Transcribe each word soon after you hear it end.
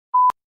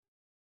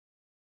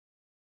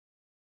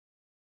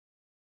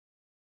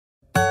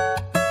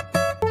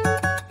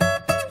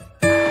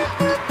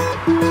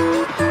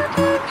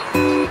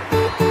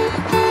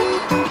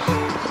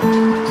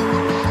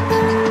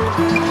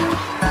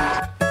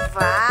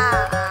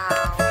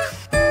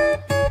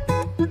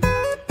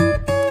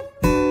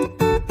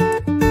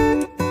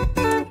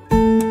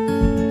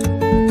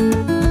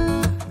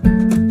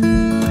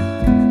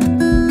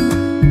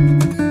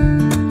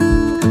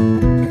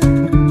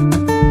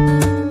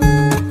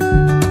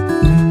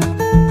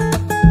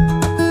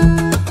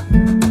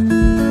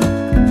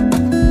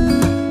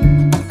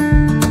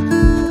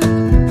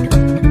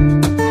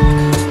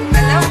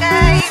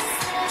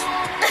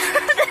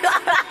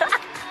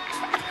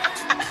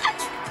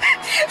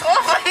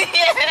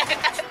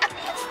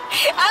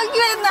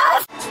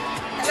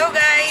Hello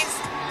guys,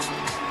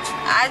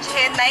 आज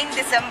है 9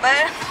 दिसंबर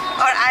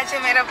और आज है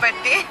मेरा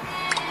बर्थडे।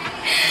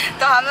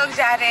 तो हम लोग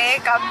जा रहे हैं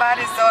कांबा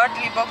रिजॉर्ट,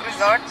 लेबोक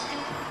रिजॉर्ट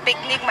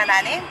पिकनिक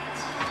मनाने।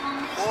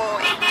 वो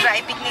एक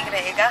ड्राई पिकनिक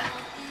रहेगा।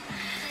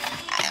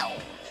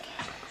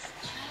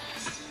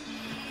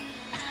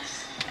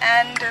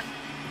 एंड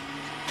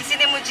किसी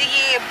ने मुझे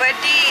ये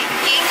बर्थडे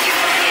केक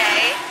गिफ्ट किया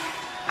है,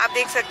 आप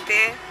देख सकते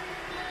हैं।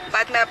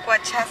 बाद में आपको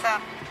अच्छा सा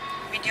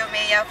वीडियो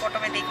में या फोटो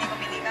में देखने को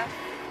मिलेगा।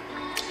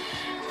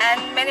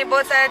 एंड मैंने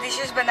बहुत सारे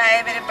डिशेस बनाए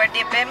हैं मेरे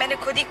बर्थडे पे। मैंने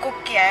खुद ही कुक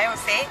किया है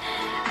उसे।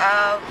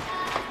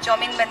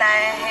 चाउमीन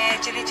बनाया है,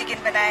 चिली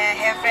चिकन बनाया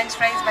है, फ्रेंच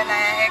फ्राइज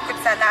बनाया है, कुछ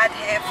सलाद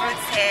है,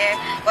 फ्रूट्स है,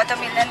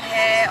 वाटरमेलन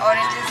है,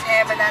 ऑरेंजेस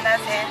है,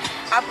 बनानास है।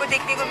 आपको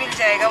देखने को मिल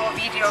जाएगा वो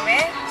वीडियो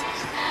में।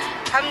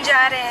 हम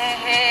जा रहे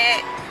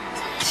हैं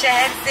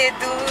शहर से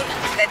दूर,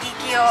 नदी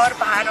की और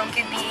पहाड़ों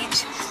के बीच,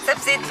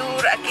 सबसे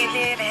दूर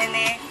अकेले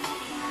रहने।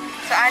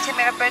 तो आज है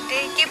मेरा birthday.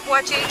 Keep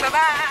watching, bye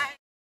bye.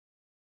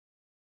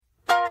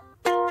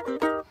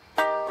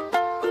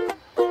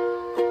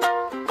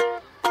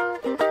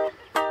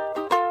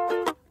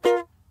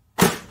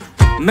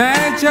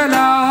 मैं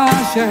चला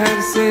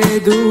शहर से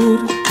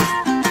दूर,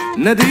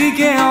 नदी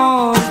के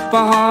और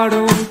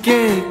पहाड़ों के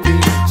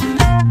बीच,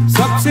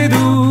 सबसे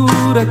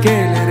दूर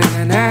अकेले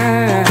रहने।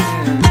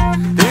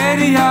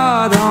 तेरी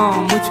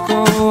यादें मुझको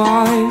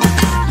आई,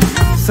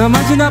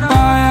 समझ न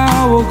पाया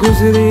वो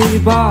गुजरी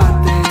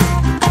बातें,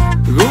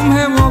 गुम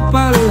है वो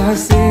पल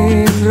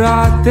हसीन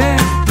रातें।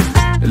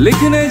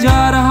 लिखने जा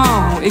रहा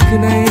हूँ एक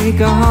नई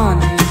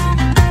कहानी,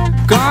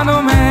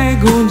 कानों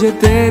में गूंजे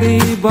तेरी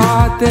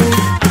बातें।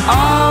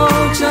 आओ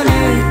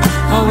चले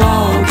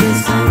हवाओं के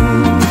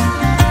संग,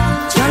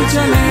 चल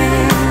चले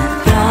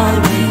प्यार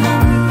में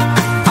हम।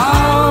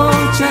 आओ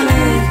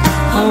चले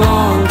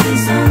हवाओं के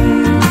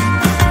संग,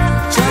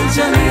 चल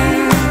चले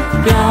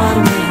प्यार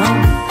में हम।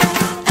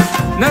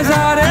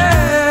 नजारे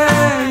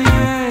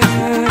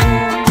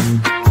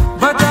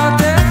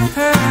बताते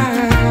हैं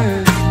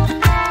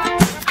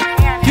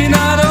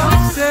किनारों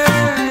से,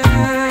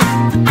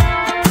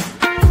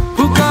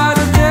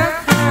 पुकारते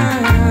हैं।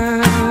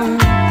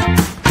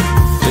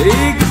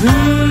 एक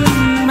धुन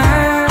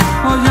में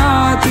हो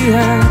जाती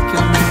है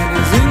क्या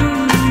मैंने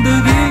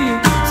जिंदगी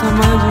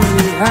समझ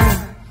ली है।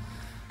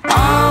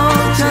 आओ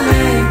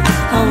चले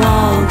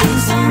हवाओं के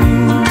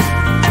संग,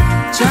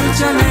 चल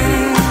चले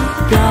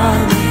प्यार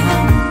में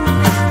हम।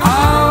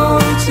 आओ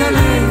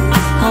चले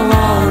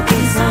हवाओं के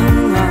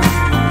संग,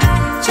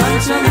 चल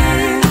चले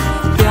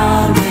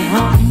प्यार में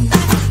हम।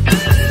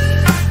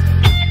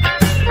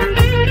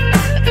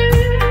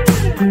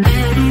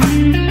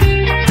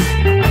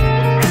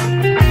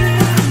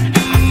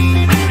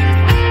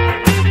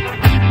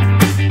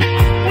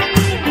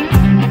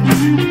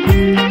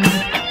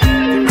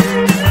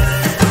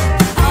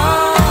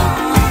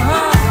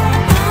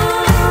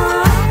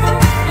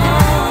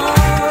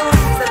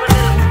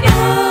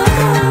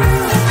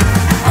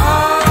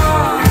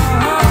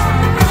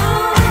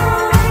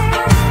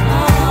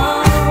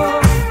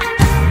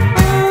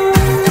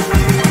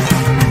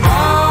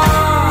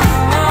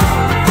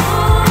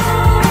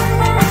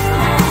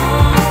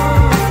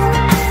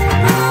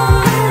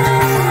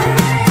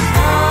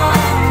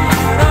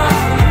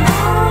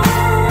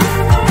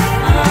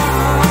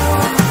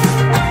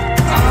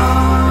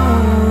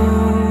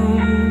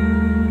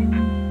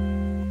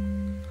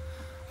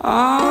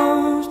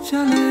 आओ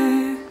चले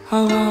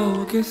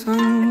हवाओं के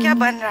संग। क्या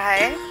बन रहा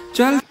है?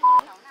 चल,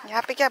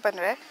 यहाँ पे क्या बन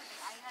रहा है?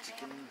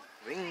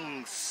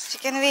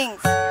 Chicken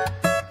wings.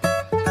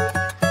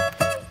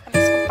 अब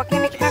इसको पकने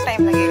में कितना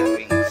टाइम लगेगा?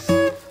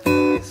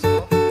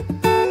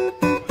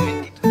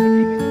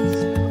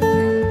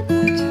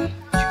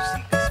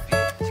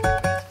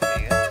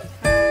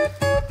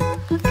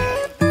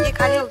 ये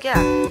खाली हो गया?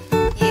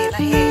 ये ना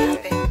है यहाँ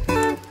पे।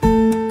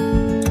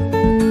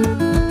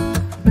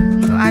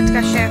 तो आज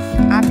का शेफ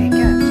आप है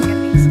क्या? चिकन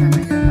विंग्स का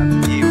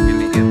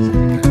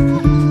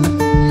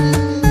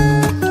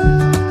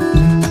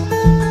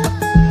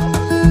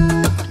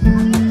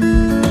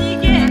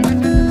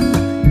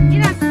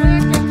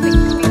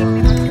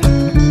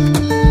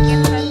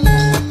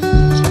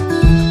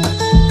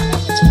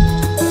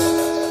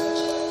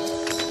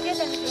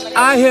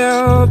I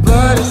hear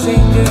birds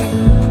singing,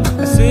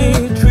 I see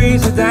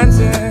trees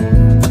dancing,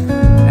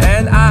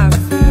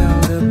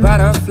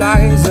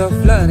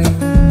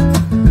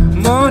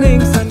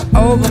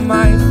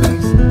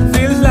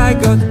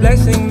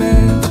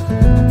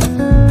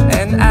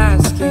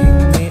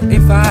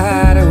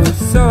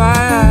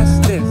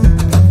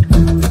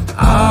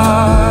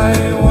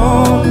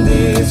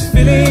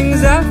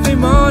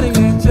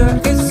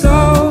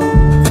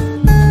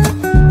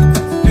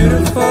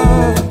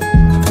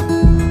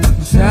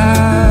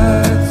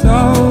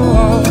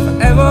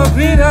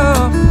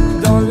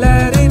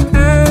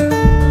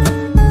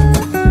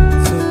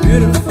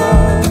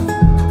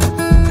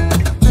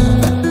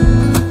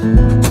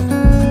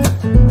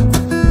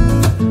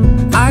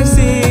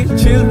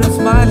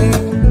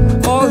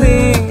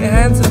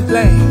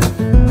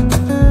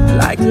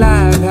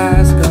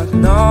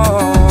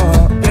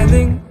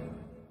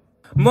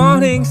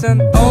 Morning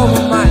sun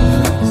over my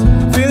face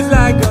feels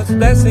like God's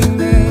blessing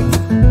me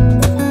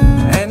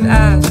and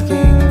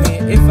asking me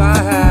if I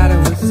had a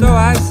wish. So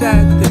I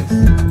said this: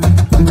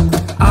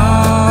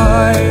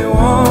 I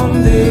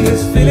want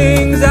these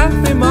feelings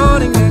every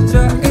morning.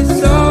 Nature is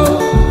so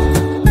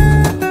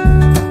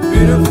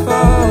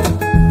beautiful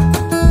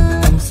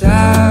and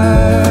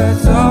sad,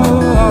 so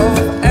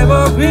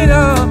ever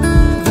greener.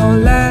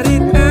 Don't let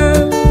it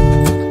end.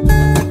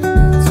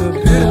 So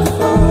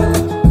beautiful.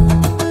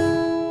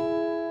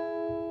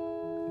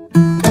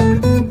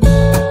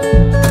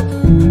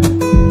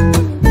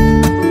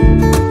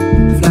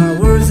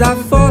 Flowers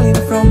are falling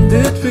from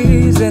the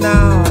trees and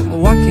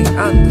I'm walking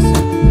on the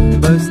sea.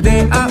 Birds,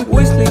 they are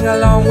whistling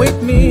along with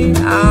me.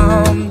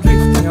 I'm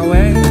drifting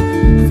away.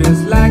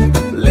 Feels like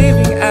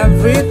leaving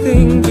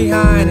everything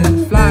behind and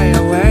fly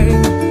away.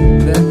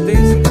 That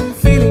this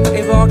feeling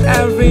evoked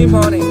every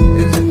morning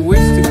is a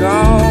wish to go.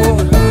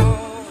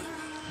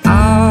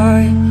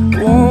 I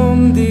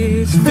want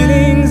these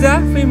feelings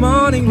every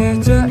morning.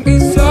 Nature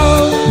is so.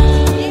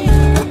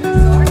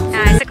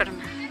 ऐसे करो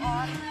मैं।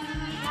 और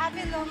यहाँ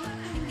पे लोग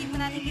picnic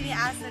मनाने के लिए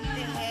आ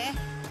सकते हैं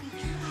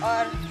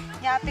और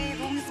यहाँ पे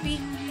रूम्स भी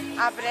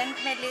आप रेंट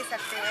में ले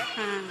सकते हैं।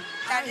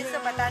 चार्जेस तो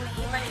पता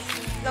नहीं, पर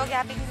लोग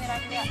यहाँ पे घूमने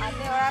के लिए आते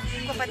हैं। और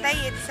आपको पता ही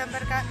है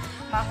दिसंबर का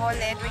माहौल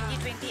है,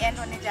 2020 एंड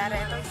होने जा रहा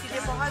है, तो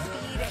इसीलिए बहुत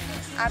भीड़ है।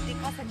 आप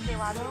दिखा सकते हैं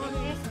वहाँ पे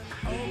देखिए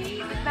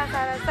इतना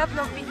सारा सब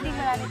लोग पिकनिक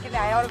मनाने के लिए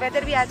आए और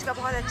वेदर भी आज का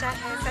बहुत अच्छा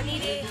है, सनी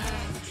डे है।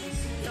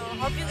 तो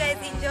hope you guys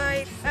enjoy,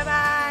 bye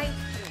bye.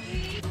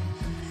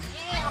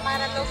 ये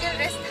हमारा लोकल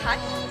रेस्ट हट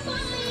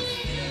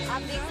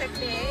आप देख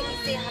सकते हैं,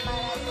 इसे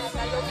हमारा यहाँ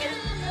का लोकल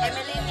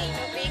एमएलए ने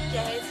इनोग्रेट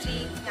किया है, श्री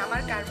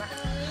नामर कारवा।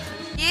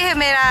 ये है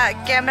मेरा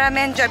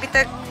कैमरामैन जो अभी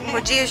तक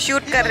मुझे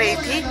शूट कर रही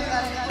थी,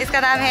 इसका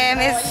नाम है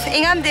मिस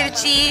इंगम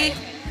दिवची।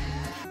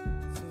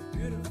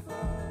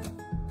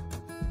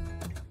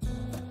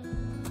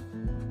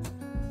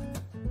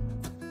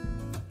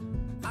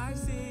 I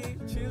see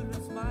children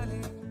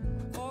smiling,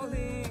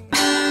 holding.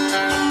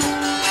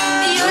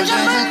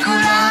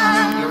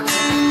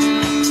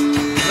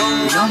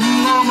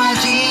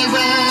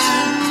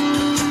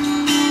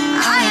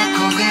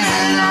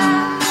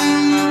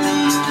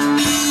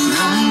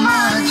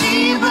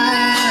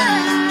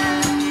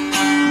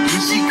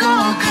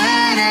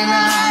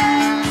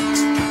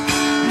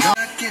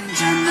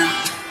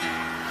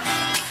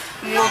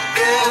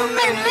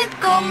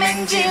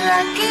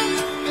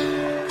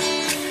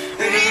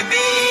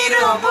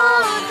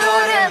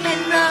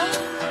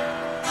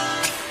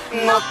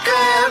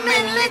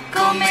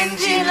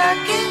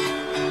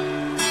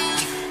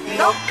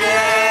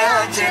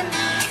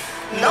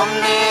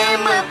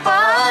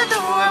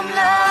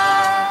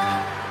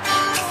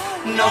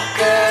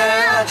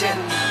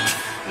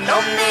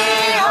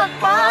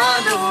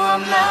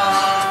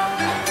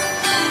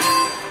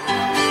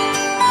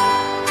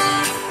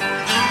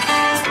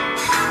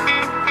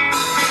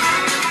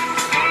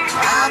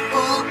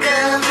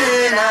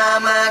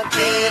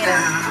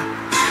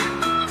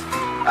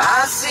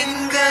 Asin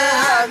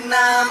gahag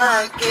na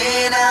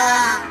makina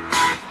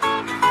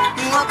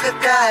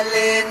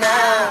Ngokakale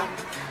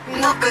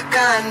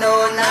ngokakano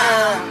na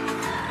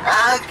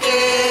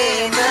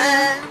Akina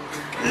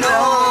no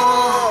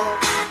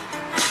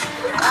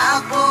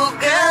Ako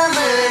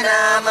gama na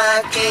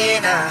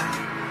makina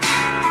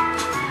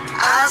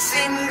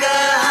Asin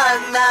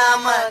gahag na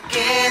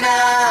makina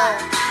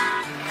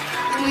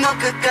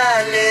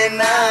Ngokakale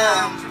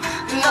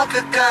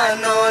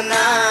ngokakano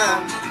na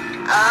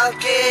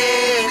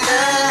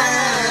Akina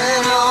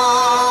no